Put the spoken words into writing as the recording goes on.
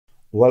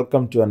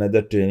Welcome to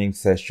another training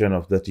session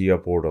of the TIA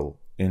portal.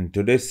 In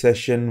today's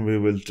session, we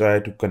will try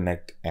to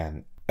connect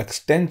an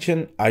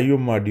extension IO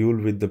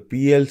module with the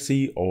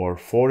PLC or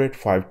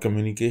 485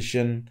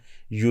 communication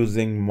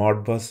using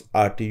Modbus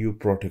RTU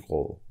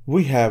protocol.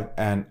 We have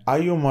an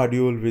IO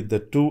module with the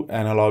 2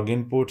 analog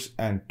inputs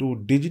and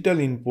 2 digital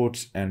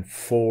inputs and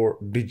 4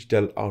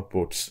 digital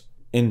outputs.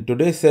 In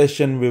today's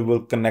session, we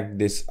will connect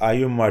this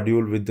IO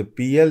module with the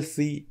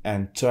PLC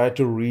and try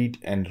to read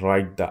and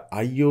write the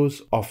IOs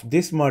of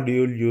this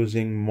module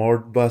using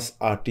Modbus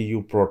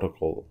RTU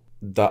protocol.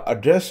 The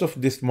address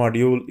of this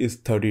module is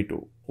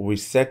 32. We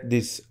set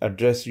this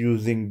address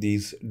using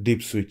these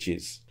dip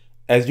switches.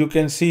 As you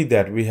can see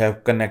that we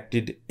have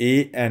connected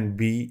A and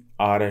B,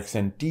 RX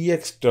and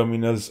TX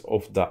terminals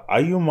of the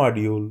IO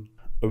module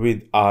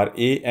with RA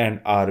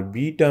and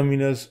RB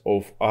terminals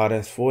of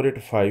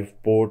RS485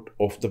 port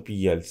of the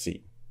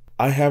PLC.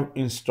 I have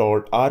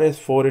installed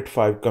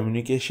RS485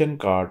 communication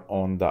card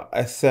on the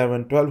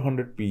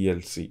S7-1200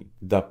 PLC.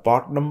 The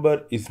part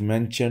number is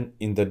mentioned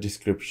in the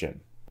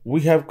description.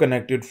 We have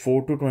connected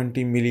 4 to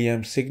 20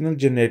 mA signal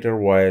generator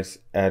wires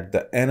at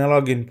the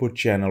analog input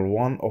channel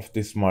 1 of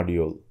this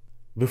module.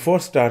 Before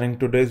starting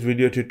today's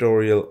video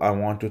tutorial, I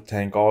want to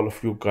thank all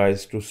of you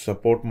guys to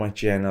support my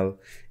channel.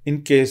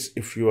 In case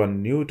if you are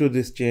new to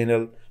this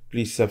channel,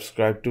 please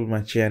subscribe to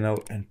my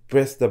channel and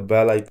press the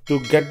bell icon to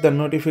get the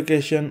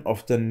notification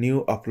of the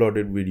new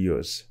uploaded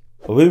videos.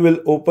 We will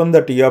open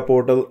the TIA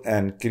portal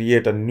and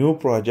create a new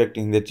project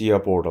in the TIA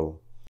portal.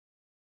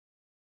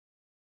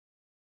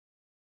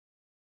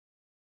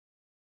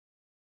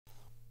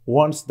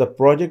 Once the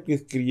project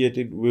is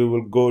created, we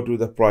will go to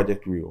the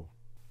project view.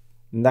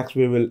 Next,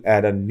 we will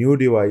add a new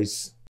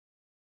device,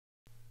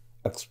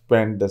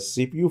 expand the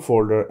CPU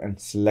folder and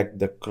select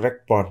the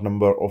correct part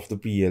number of the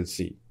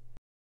PLC.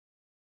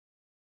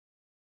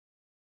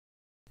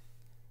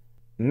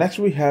 Next,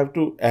 we have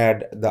to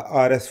add the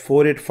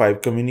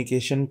RS485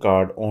 communication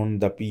card on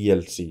the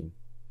PLC.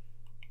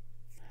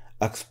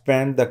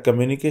 Expand the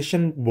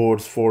communication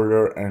boards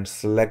folder and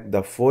select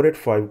the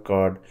 485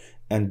 card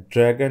and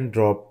drag and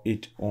drop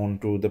it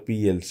onto the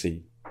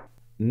PLC.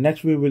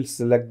 Next, we will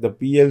select the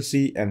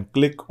PLC and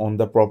click on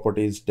the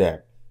Properties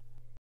tab.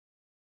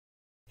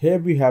 Here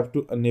we have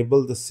to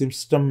enable the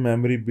system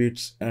memory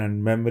bits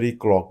and memory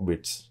clock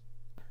bits.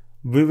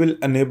 We will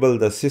enable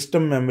the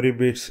system memory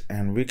bits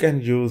and we can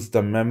use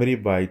the memory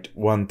byte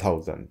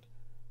 1000.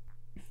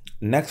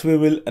 Next, we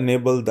will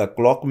enable the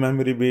clock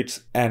memory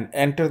bits and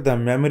enter the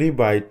memory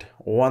byte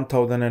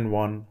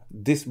 1001.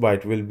 This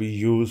byte will be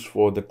used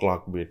for the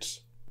clock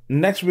bits.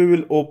 Next, we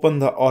will open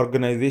the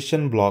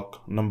organization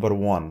block number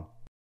 1.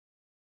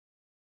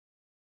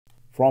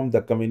 From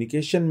the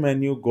communication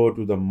menu, go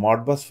to the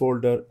Modbus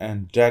folder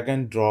and drag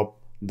and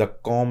drop the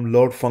COM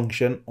load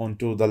function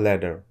onto the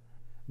ladder.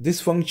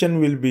 This function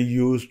will be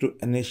used to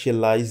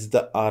initialize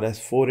the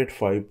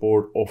RS485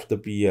 port of the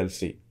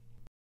PLC.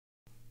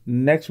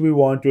 Next, we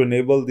want to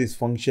enable this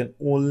function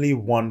only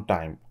one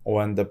time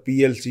when the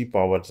PLC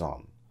powers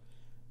on.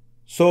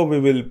 So we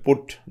will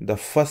put the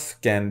first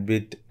scan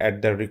bit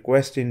at the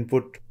request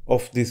input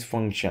of this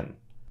function.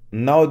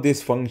 Now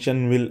this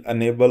function will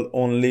enable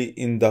only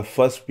in the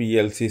first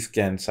PLC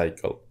scan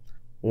cycle.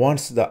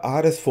 Once the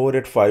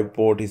RS485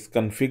 port is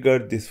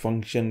configured, this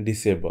function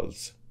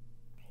disables.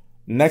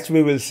 Next,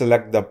 we will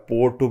select the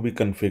port to be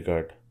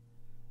configured.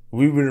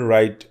 We will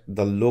write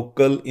the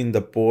local in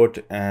the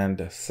port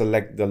and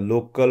select the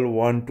local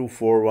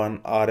 1241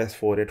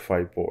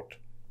 RS485 port.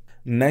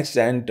 Next,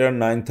 enter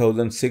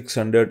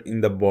 9600 in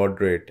the baud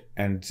rate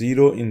and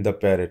 0 in the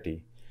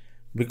parity,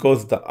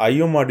 because the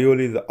IO module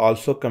is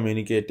also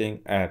communicating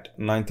at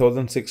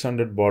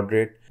 9600 baud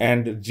rate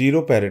and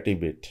 0 parity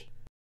bit.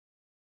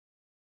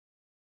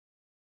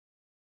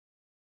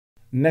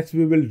 Next,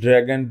 we will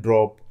drag and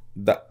drop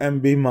the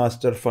MB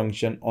master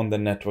function on the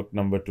network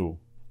number 2.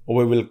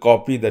 We will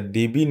copy the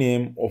DB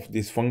name of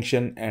this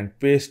function and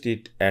paste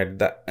it at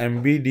the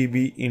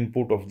MBDB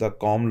input of the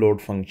COM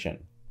load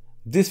function.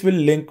 This will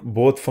link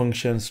both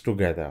functions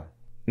together.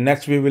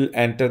 Next, we will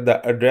enter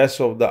the address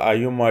of the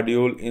IO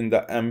module in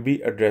the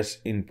MB address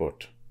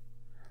input.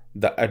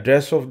 The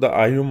address of the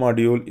IO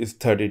module is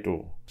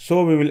 32.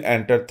 So we will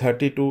enter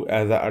 32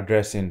 as the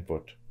address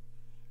input.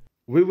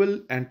 We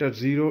will enter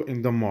 0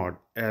 in the mod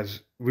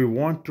as we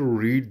want to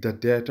read the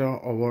data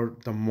over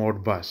the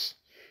Modbus.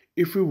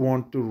 If we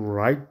want to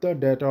write the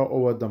data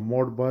over the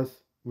Modbus,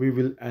 we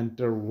will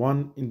enter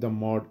 1 in the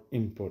mod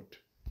input.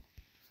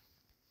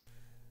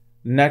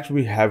 Next,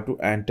 we have to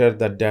enter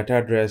the data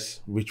address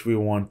which we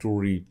want to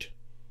read.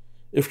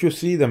 If you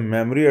see the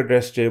memory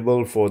address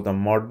table for the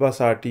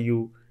Modbus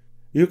RTU,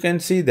 you can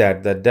see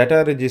that the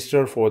data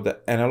register for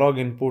the analog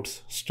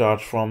inputs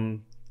starts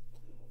from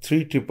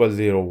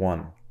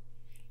 30001.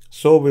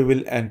 So we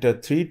will enter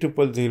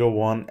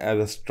 30001 as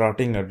a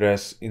starting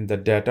address in the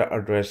data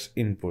address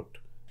input.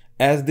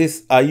 As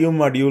this IO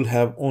module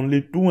have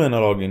only 2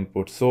 analog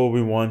inputs, so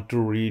we want to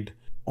read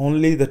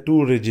only the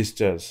 2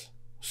 registers.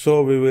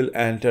 So we will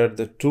enter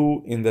the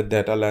 2 in the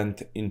data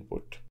length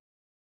input.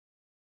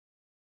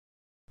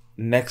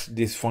 Next,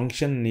 this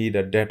function needs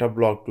a data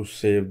block to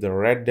save the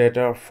read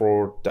data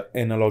for the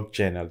analog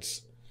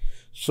channels.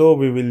 So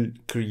we will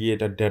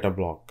create a data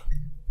block.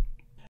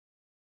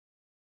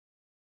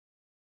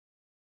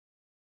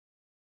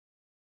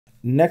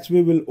 Next,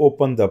 we will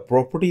open the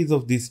properties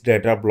of this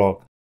data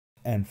block,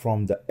 and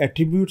from the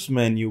attributes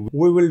menu,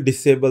 we will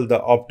disable the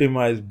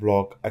optimize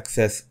block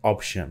access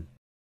option.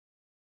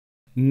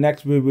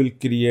 Next, we will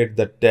create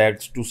the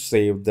tags to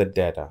save the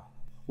data.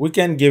 We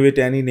can give it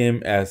any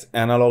name as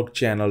analog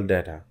channel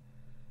data.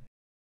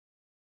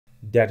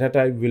 Data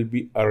type will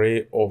be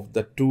array of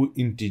the two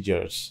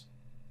integers.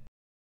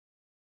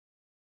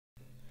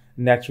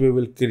 Next, we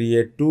will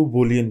create two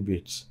boolean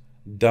bits,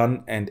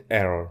 done and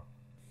error.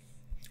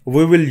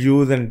 We will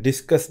use and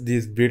discuss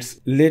these bits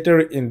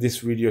later in this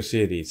video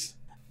series.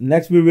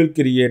 Next, we will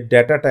create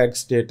data tag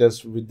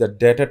status with the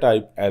data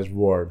type as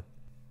word.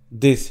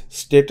 This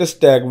status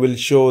tag will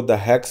show the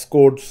hex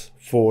codes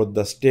for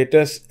the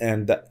status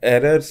and the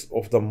errors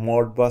of the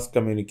Modbus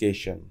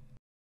communication.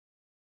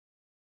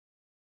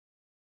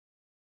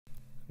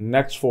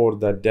 Next, for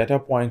the data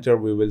pointer,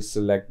 we will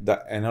select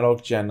the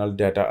analog channel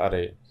data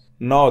array.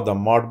 Now the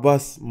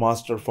Modbus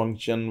master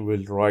function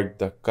will write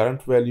the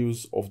current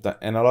values of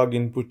the analog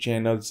input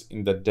channels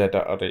in the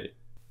data array.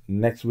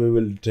 Next, we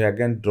will drag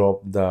and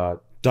drop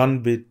the done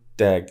bit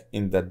tag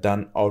in the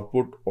done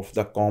output of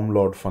the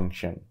comload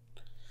function.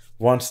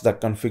 Once the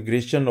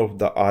configuration of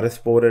the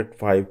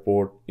RS485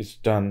 port is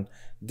done,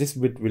 this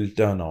bit will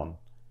turn on.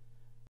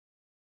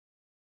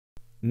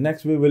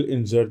 Next, we will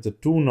insert the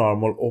two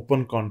normal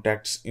open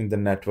contacts in the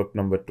network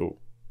number 2.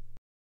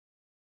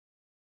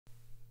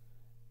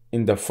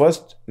 In the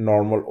first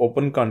normal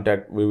open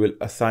contact, we will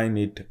assign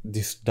it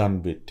this done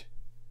bit.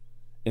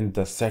 In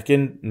the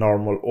second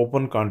normal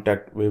open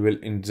contact, we will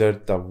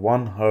insert the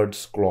 1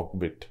 Hz clock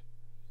bit.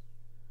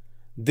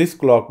 This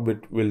clock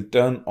bit will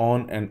turn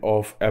on and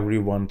off every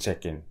 1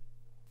 second.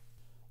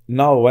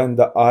 Now when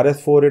the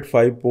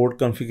RS485 port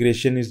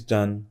configuration is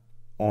done,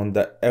 on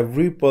the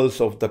every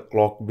pulse of the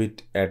clock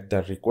bit at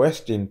the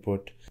request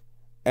input,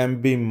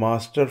 MB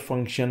master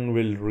function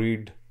will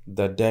read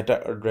the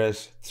data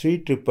address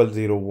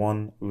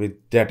 30001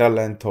 with data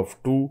length of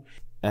 2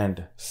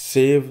 and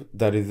save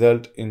the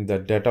result in the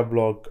data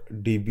block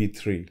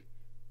DB3.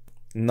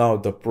 Now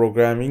the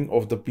programming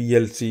of the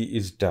PLC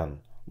is done.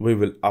 We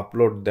will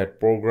upload that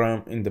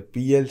program in the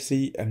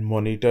PLC and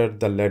monitor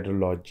the ladder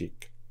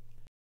logic.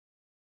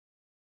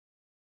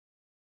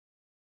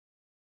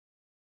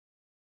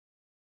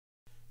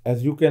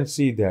 As you can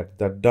see that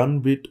the done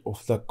bit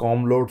of the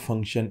comload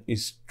function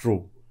is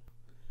true.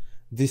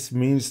 This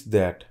means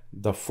that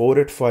the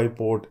 485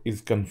 port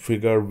is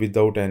configured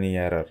without any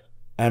error.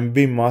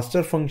 MB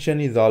master function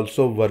is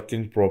also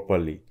working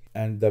properly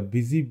and the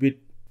busy bit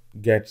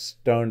gets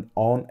turned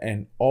on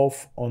and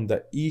off on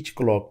the each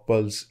clock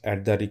pulse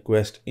at the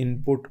request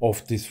input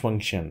of this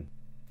function.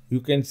 You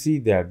can see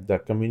that the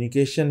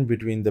communication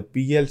between the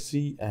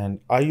PLC and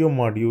IO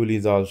module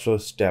is also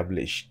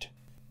established.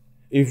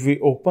 If we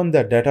open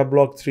the data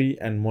block 3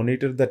 and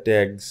monitor the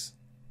tags,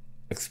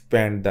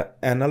 expand the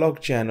analog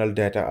channel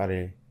data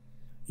array,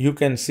 you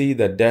can see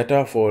the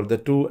data for the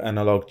two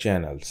analog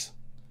channels.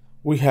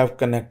 We have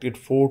connected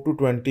 4 to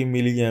 20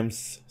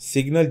 milliamps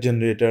signal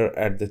generator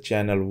at the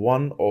channel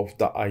 1 of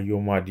the IO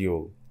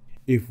module.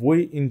 If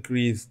we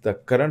increase the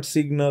current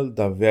signal,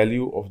 the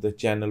value of the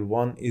channel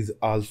 1 is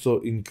also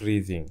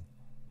increasing.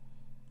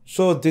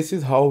 So this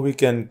is how we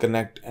can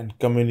connect and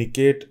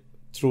communicate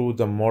through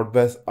the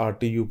Modbus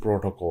RTU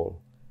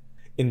protocol.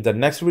 In the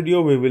next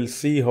video, we will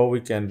see how we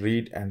can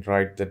read and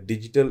write the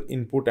digital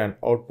input and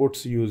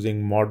outputs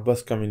using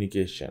Modbus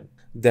communication.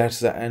 That's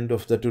the end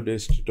of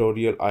today's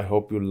tutorial. I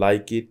hope you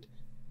like it.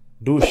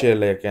 Do share,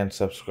 like and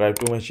subscribe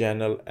to my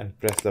channel and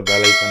press the bell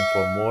icon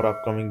for more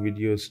upcoming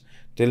videos.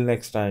 Till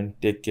next time,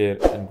 take care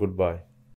and goodbye.